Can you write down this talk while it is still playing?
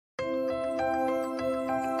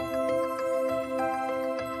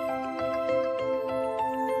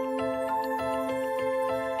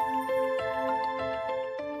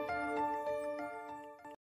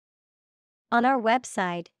On our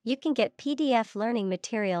website, you can get PDF learning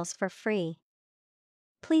materials for free.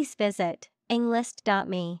 Please visit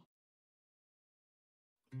englist.me.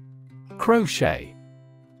 Crochet.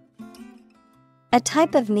 A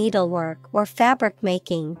type of needlework or fabric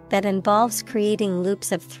making that involves creating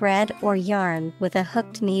loops of thread or yarn with a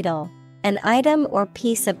hooked needle. An item or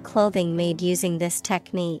piece of clothing made using this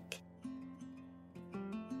technique.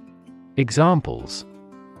 Examples: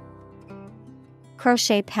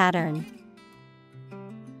 crochet pattern,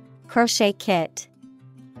 crochet kit.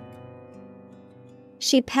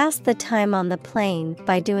 She passed the time on the plane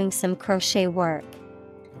by doing some crochet work.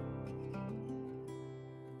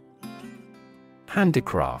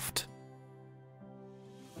 Handicraft.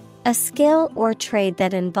 A skill or trade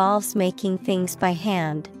that involves making things by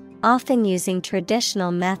hand, often using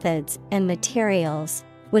traditional methods and materials,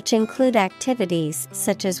 which include activities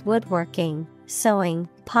such as woodworking, sewing,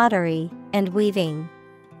 pottery, and weaving.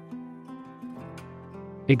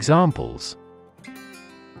 Examples: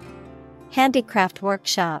 handicraft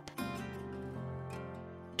workshop,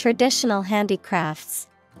 traditional handicrafts.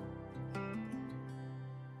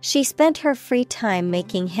 She spent her free time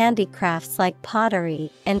making handicrafts like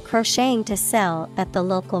pottery and crocheting to sell at the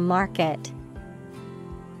local market.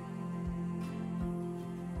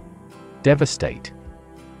 Devastate.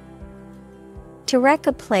 To wreck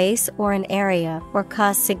a place or an area or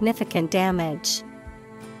cause significant damage.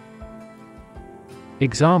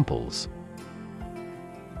 Examples: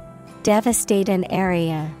 devastate an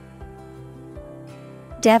area,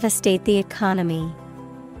 devastate the economy.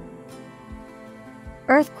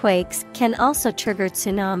 Earthquakes can also trigger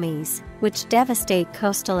tsunamis, which devastate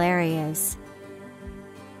coastal areas.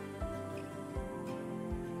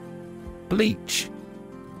 Bleach.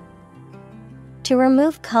 To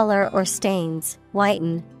remove color or stains,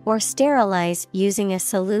 whiten, or sterilize using a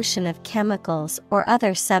solution of chemicals or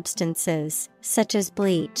other substances, such as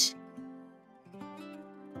bleach.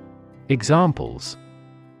 Examples: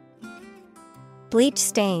 bleach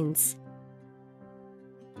stains,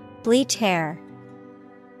 bleach hair.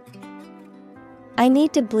 I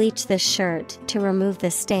need to bleach this shirt to remove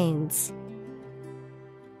the stains.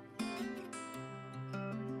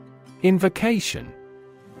 Invocation.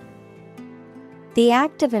 The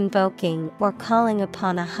act of invoking or calling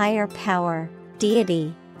upon a higher power,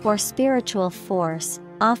 deity, or spiritual force,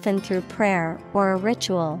 often through prayer or a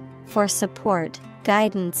ritual, for support,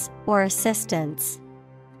 guidance, or assistance.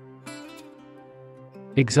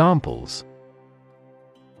 Examples: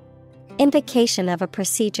 invocation of a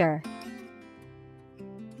procedure,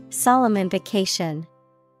 solemn invocation.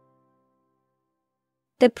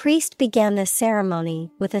 The priest began the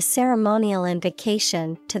ceremony with a ceremonial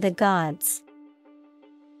invocation to the gods.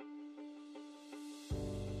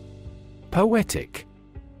 Poetic.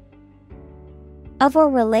 Of or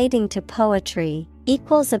relating to poetry,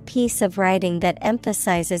 equals a piece of writing that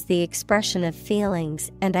emphasizes the expression of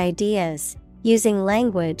feelings and ideas, using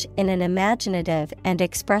language in an imaginative and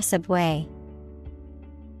expressive way.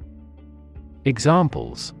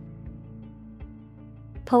 Examples: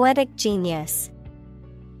 poetic genius,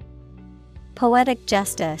 poetic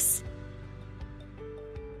justice.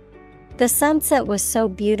 The sunset was so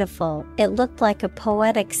beautiful, it looked like a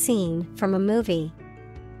poetic scene from a movie.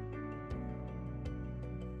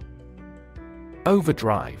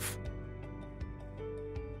 Overdrive.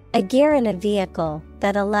 A gear in a vehicle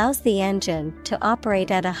that allows the engine to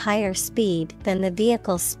operate at a higher speed than the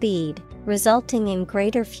vehicle's speed, resulting in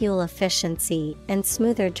greater fuel efficiency and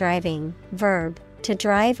smoother driving. Verb, to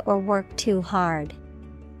drive or work too hard.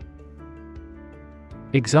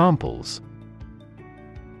 Examples: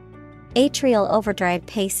 atrial overdrive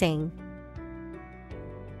pacing,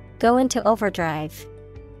 go into overdrive.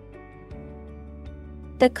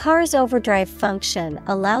 The car's overdrive function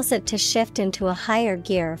allows it to shift into a higher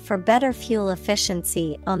gear for better fuel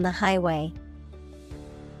efficiency on the highway.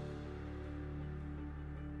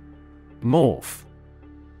 Morph.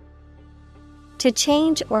 To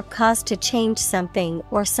change or cause to change something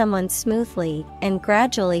or someone smoothly and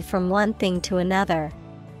gradually from one thing to another.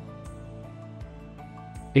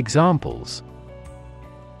 Examples: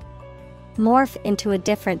 morph into a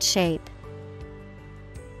different shape,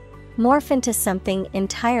 morph into something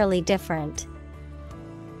entirely different.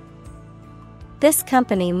 This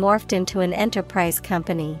company morphed into an enterprise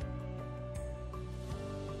company.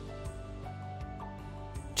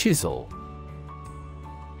 Chisel.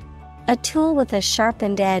 A tool with a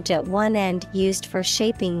sharpened edge at one end used for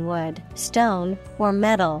shaping wood, stone, or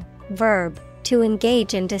metal. Verb, to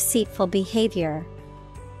engage in deceitful behavior.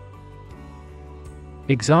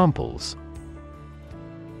 Examples: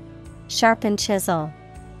 sharpen chisel,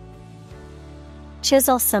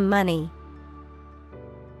 chisel some money.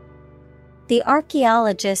 The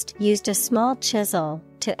archaeologist used a small chisel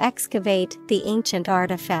to excavate the ancient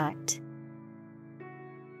artifact.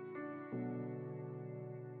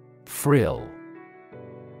 Frill.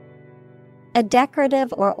 A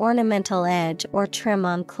decorative or ornamental edge or trim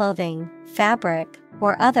on clothing, fabric,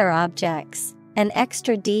 or other objects, an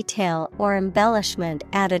extra detail or embellishment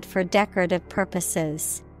added for decorative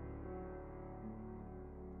purposes.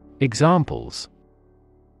 Examples: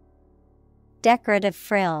 decorative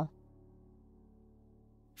frill,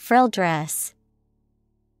 frill dress.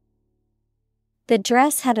 The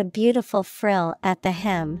dress had a beautiful frill at the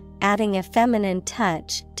hem, adding a feminine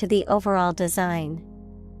touch to the overall design.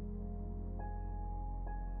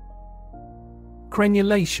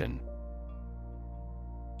 Crenulation.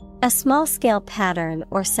 A small-scale pattern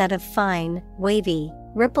or set of fine, wavy,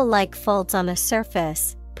 ripple-like folds on a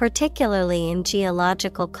surface, particularly in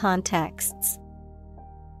geological contexts.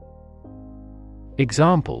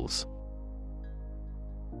 Examples: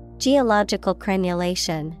 geological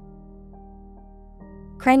crenulation,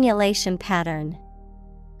 crenulation pattern.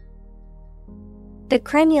 The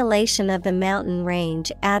crenulation of the mountain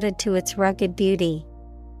range added to its rugged beauty.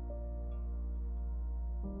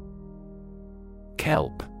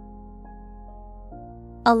 Kelp.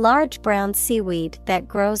 A large brown seaweed that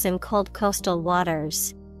grows in cold coastal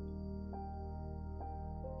waters.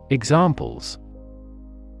 Examples: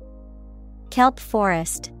 kelp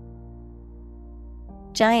forest,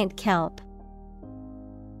 giant kelp.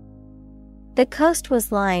 The coast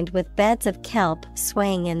was lined with beds of kelp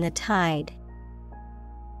swaying in the tide.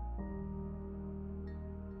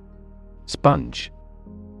 Sponge.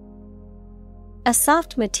 A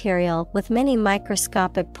soft material with many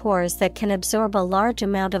microscopic pores that can absorb a large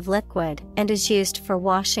amount of liquid and is used for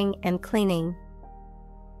washing and cleaning.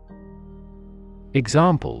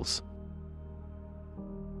 Examples: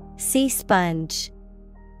 sea sponge,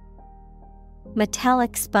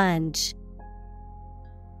 metallic sponge.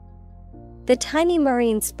 The tiny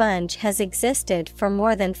marine sponge has existed for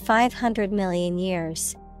more than 500 million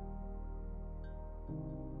years.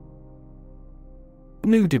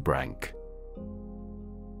 Nudibranch.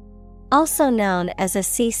 Also known as a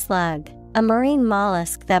sea slug, a marine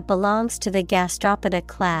mollusk that belongs to the gastropoda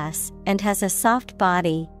class and has a soft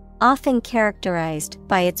body, often characterized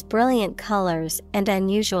by its brilliant colors and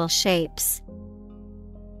unusual shapes.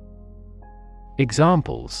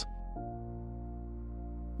 Examples: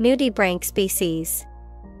 nudibranch species,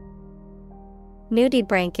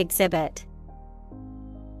 nudibranch exhibit.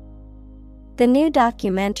 The new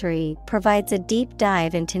documentary provides a deep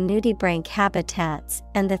dive into nudibranch habitats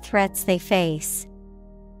and the threats they face.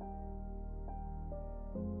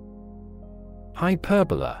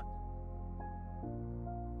 Hyperbola.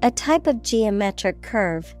 A type of geometric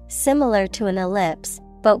curve similar to an ellipse,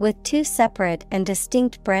 but with two separate and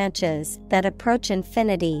distinct branches that approach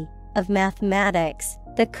infinity, of mathematics,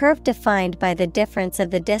 the curve defined by the difference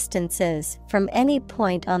of the distances from any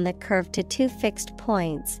point on the curve to two fixed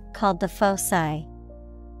points, called the foci.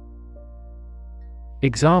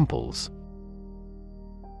 Examples: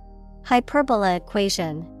 hyperbola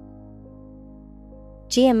equation,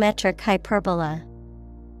 geometric hyperbola.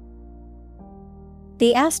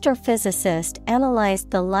 The astrophysicist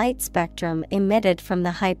analyzed the light spectrum emitted from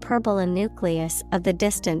the hyperbola nucleus of the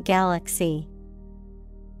distant galaxy.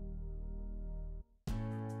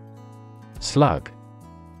 Slug.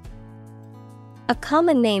 A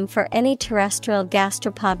common name for any terrestrial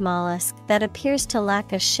gastropod mollusk that appears to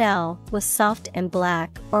lack a shell with soft and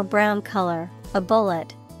black or brown color, a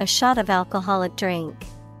bullet, a shot of alcoholic drink.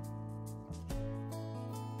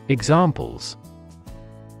 Examples: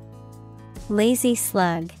 lazy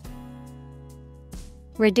slug,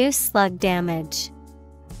 reduce slug damage.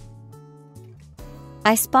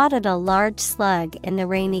 I spotted a large slug in the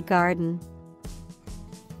rainy garden.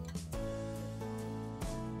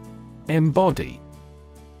 Embody.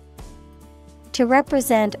 To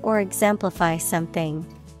represent or exemplify something,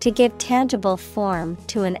 to give tangible form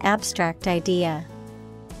to an abstract idea.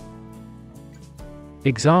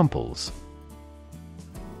 Examples: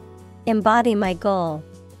 embody my goal,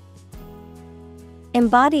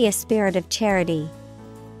 embody a spirit of charity.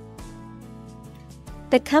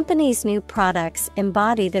 The company's new products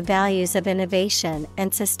embody the values of innovation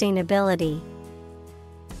and sustainability.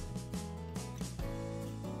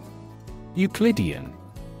 Euclidean.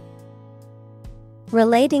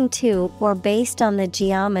 Relating to or based on the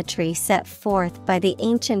geometry set forth by the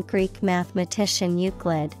ancient Greek mathematician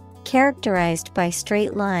Euclid, characterized by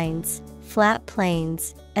straight lines, flat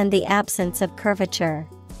planes, and the absence of curvature.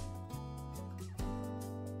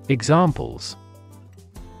 Examples: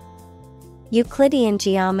 Euclidean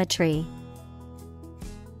geometry,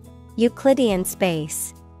 Euclidean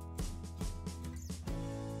space.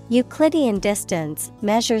 Euclidean distance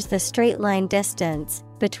measures the straight line distance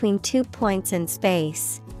between 2 points in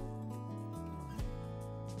space.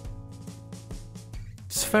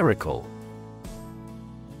 Spherical.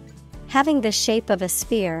 Having the shape of a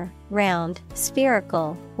sphere, round,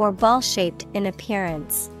 spherical, or ball-shaped in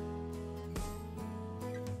appearance.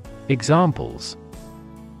 Examples: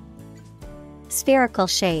 Spherical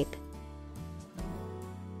shape.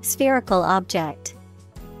 Spherical object.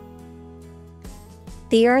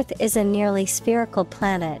 The Earth is a nearly spherical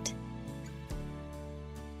planet.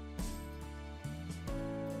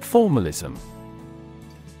 Formalism.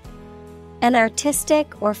 An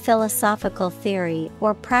artistic or philosophical theory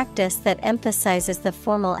or practice that emphasizes the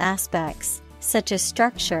formal aspects, such as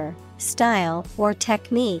structure, style, or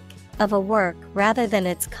technique, of a work rather than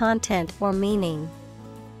its content or meaning.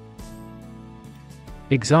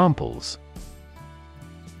 Examples: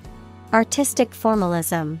 Artistic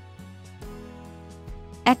formalism.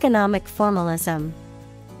 Economic formalism.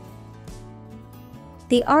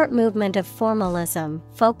 The art movement of formalism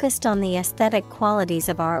focused on the aesthetic qualities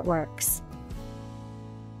of artworks.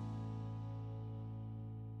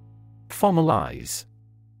 Formalize.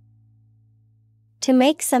 To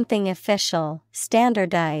make something official,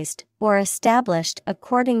 standardized, or established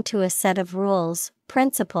according to a set of rules,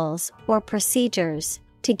 principles, or procedures,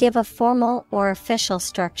 to give a formal or official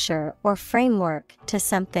structure or framework to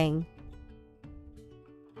something.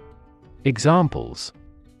 Examples: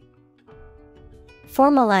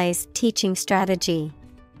 Formalize teaching strategy.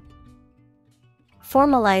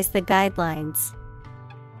 Formalize the guidelines.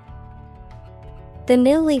 The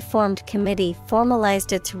newly formed committee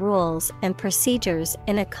formalized its rules and procedures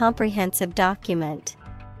in a comprehensive document.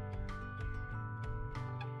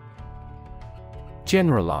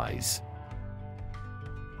 Generalize.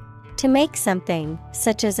 To make something,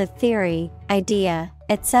 such as a theory, idea,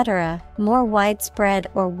 etc., more widespread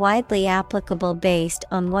or widely applicable based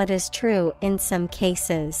on what is true in some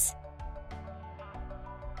cases.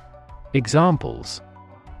 Examples: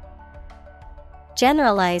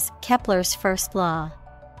 Generalize Kepler's first law.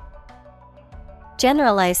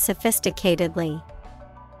 Generalize sophisticatedly.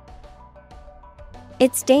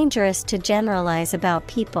 It's dangerous to generalize about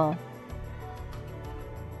people.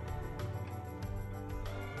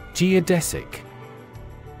 Geodesic.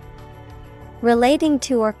 Relating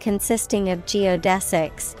to or consisting of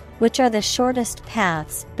geodesics, which are the shortest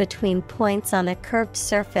paths between points on a curved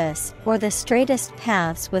surface or the straightest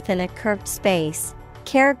paths within a curved space,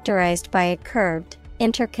 characterized by a curved,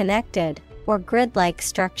 interconnected, or grid-like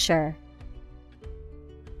structure.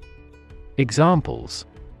 Examples: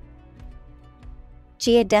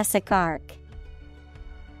 Geodesic arc.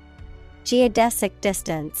 Geodesic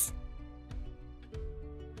distance.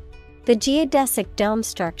 The geodesic dome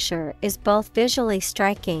structure is both visually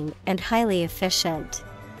striking and highly efficient.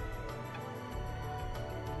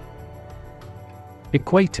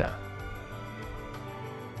 Equator.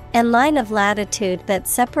 A line of latitude that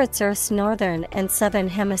separates Earth's northern and southern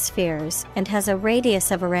hemispheres and has a radius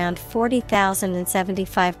of around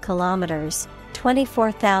 40,075 kilometers,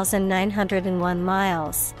 24,901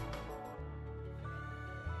 miles.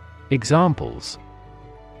 Examples: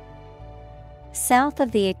 South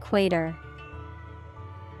of the equator.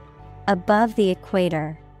 Above the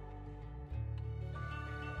equator.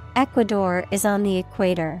 Ecuador is on the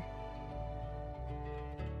equator.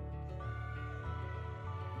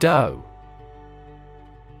 Doe.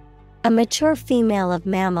 A mature female of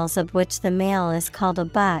mammals of which the male is called a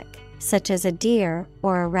buck, such as a deer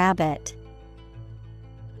or a rabbit.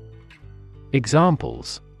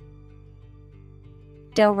 Examples: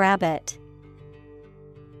 Doe rabbit.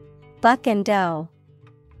 Buck and doe.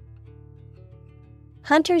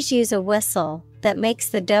 Hunters use a whistle that makes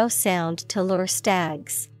the doe sound to lure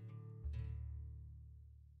stags.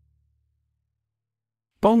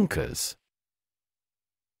 Bonkers.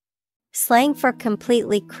 Slang for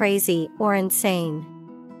completely crazy or insane.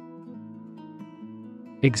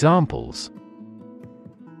 Examples: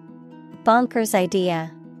 Bonkers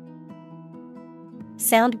idea.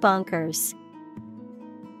 Sound bonkers.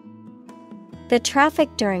 The traffic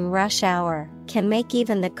during rush hour can make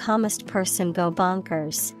even the calmest person go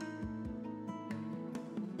bonkers.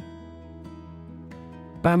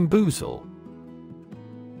 Bamboozle.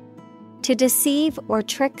 To deceive or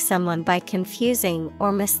trick someone by confusing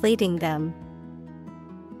or misleading them.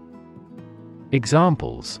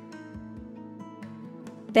 Examples: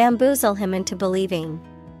 Bamboozle him into believing.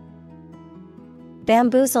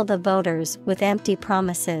 Bamboozle the voters with empty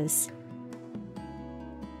promises.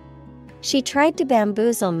 She tried to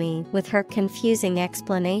bamboozle me with her confusing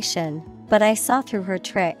explanation. but I saw through her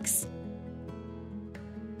tricks.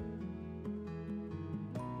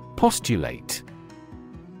 Postulate.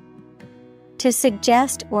 To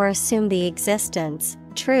suggest or assume the existence,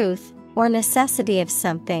 truth, or necessity of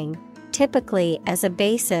something, typically as a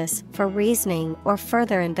basis for reasoning or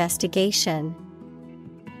further investigation.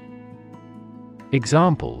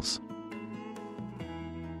 Examples: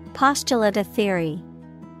 postulate a theory,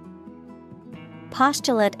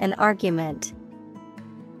 postulate an argument.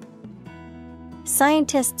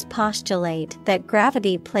 Scientists postulate that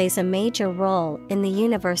gravity plays a major role in the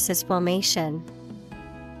universe's formation.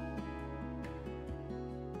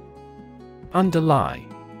 Underlie.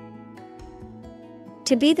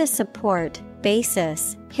 To be the support,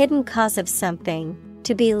 basis, hidden cause of something,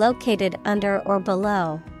 to be located under or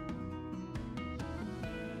below.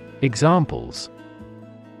 Examples: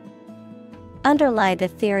 underlie the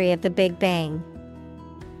theory of the Big Bang.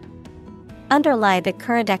 Underlie the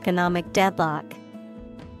current economic deadlock.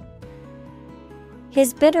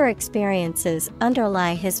 His bitter experiences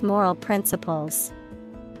underlie his moral principles.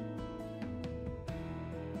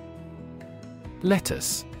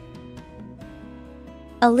 Lettuce.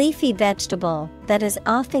 A leafy vegetable that is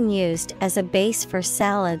often used as a base for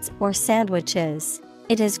salads or sandwiches.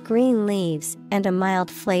 It has green leaves and a mild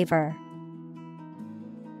flavor.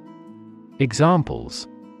 Examples: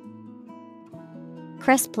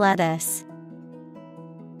 crisp lettuce,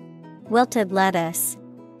 wilted lettuce.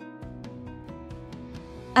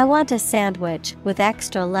 I want a sandwich with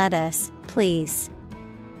extra lettuce, please.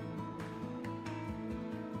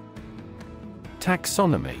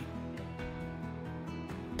 Taxonomy.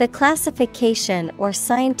 The classification or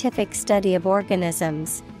scientific study of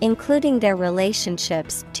organisms, including their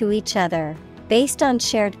relationships to each other, based on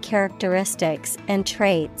shared characteristics and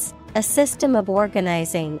traits, a system of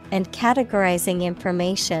organizing and categorizing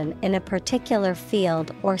information in a particular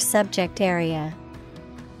field or subject area.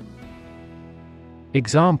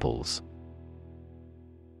 Examples: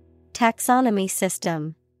 taxonomy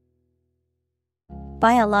system,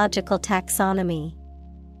 biological taxonomy.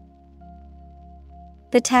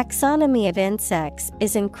 The taxonomy of insects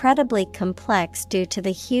is incredibly complex due to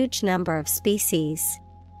the huge number of species.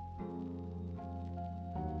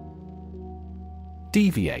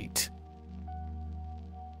 Deviate.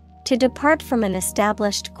 To depart from an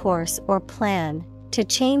established course or plan, to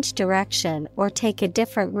change direction or take a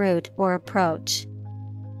different route or approach.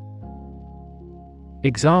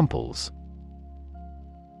 Examples: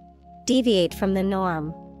 deviate from the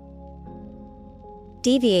norm,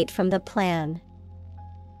 deviate from the plan.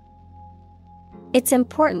 It's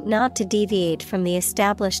important not to deviate from the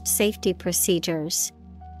established safety procedures.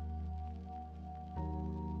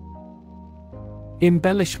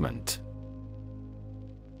 Embellishment.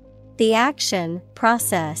 The action,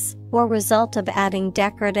 process, or result of adding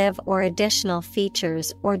decorative or additional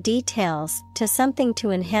features or details to something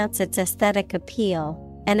to enhance its aesthetic appeal,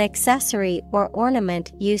 an accessory or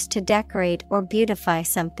ornament used to decorate or beautify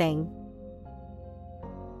something.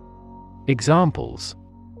 Examples: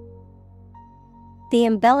 the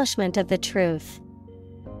embellishment of the truth,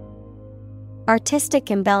 artistic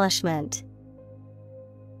embellishment.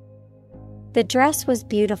 The dress was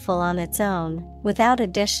beautiful on its own, without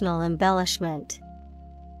additional embellishment.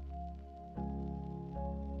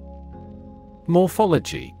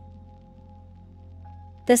 Morphology.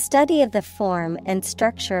 The study of the form and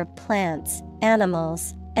structure of plants,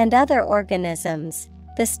 animals, and other organisms.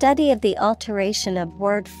 The study of the alteration of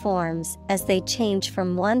word forms as they change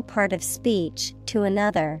from one part of speech to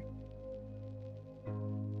another.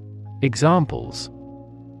 Examples: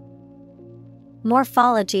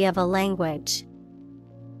 morphology of a language,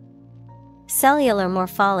 cellular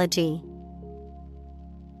morphology.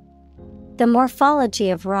 The morphology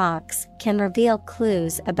of rocks can reveal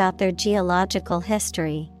clues about their geological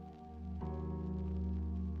history.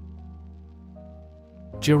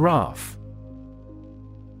 Giraffe.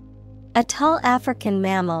 A tall African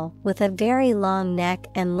mammal with a very long neck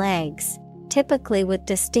and legs, typically with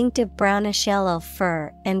distinctive brownish-yellow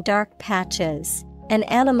fur and dark patches, an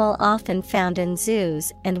animal often found in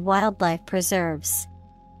zoos and wildlife preserves.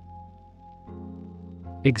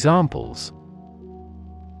 Examples: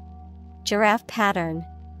 giraffe pattern,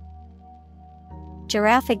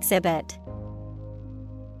 giraffe exhibit.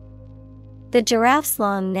 The giraffe's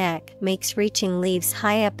long neck makes reaching leaves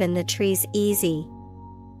high up in the trees easy.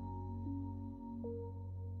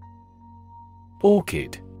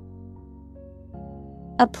 Orchid.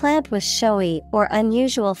 A plant with showy or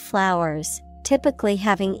unusual flowers, typically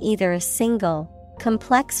having either a single,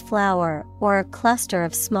 complex flower or a cluster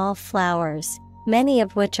of small flowers, many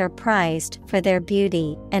of which are prized for their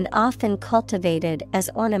beauty and often cultivated as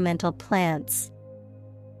ornamental plants.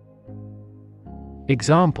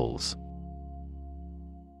 Examples: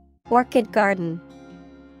 Orchid garden.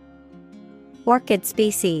 Orchid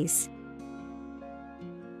species.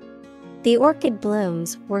 The orchid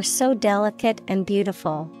blooms were so delicate and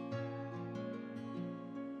beautiful.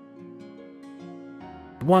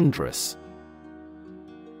 Wondrous.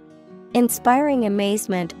 Inspiring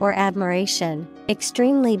amazement or admiration,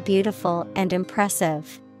 extremely beautiful and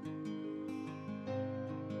impressive.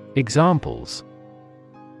 Examples: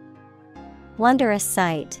 Wondrous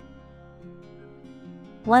sight.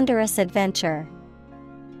 Wondrous adventure.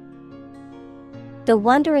 The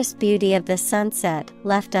wondrous beauty of the sunset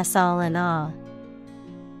left us all in awe.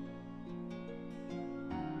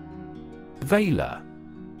 Valor.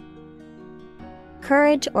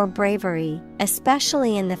 Courage or bravery,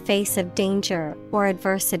 especially in the face of danger or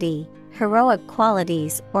adversity, heroic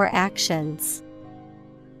qualities or actions.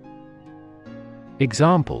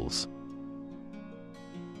 Examples: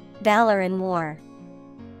 Valor in war.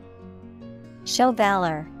 Show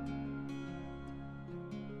valor.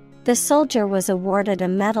 The soldier was awarded a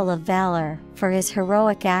Medal of Valor for his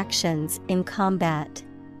heroic actions in combat.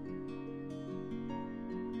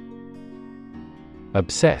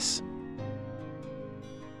 Obsess.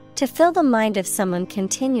 To fill the mind of someone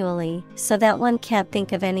continually so that one can't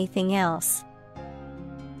think of anything else.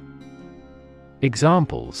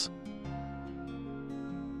 Examples: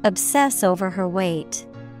 Obsess over her weight.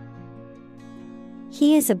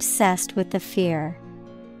 He is obsessed with the fear.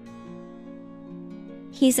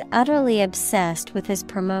 He's utterly obsessed with his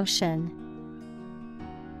promotion.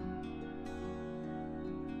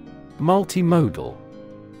 Multimodal.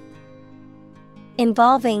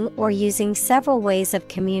 Involving or using several ways of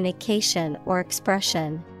communication or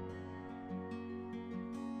expression.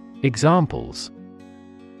 Examples: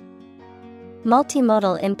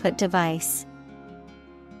 Multimodal input device.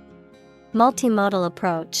 Multimodal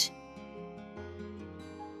approach.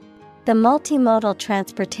 The multimodal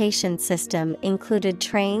transportation system included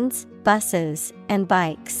trains, buses, and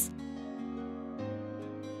bikes.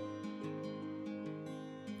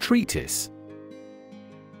 Treatise.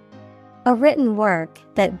 A written work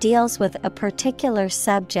that deals with a particular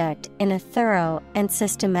subject in a thorough and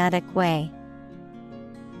systematic way.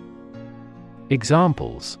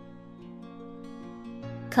 Examples: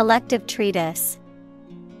 Collective treatise.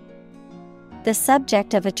 The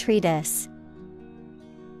subject of a treatise.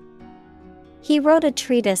 He wrote a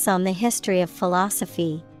treatise on the history of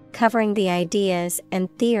philosophy, covering the ideas and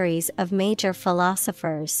theories of major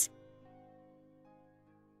philosophers.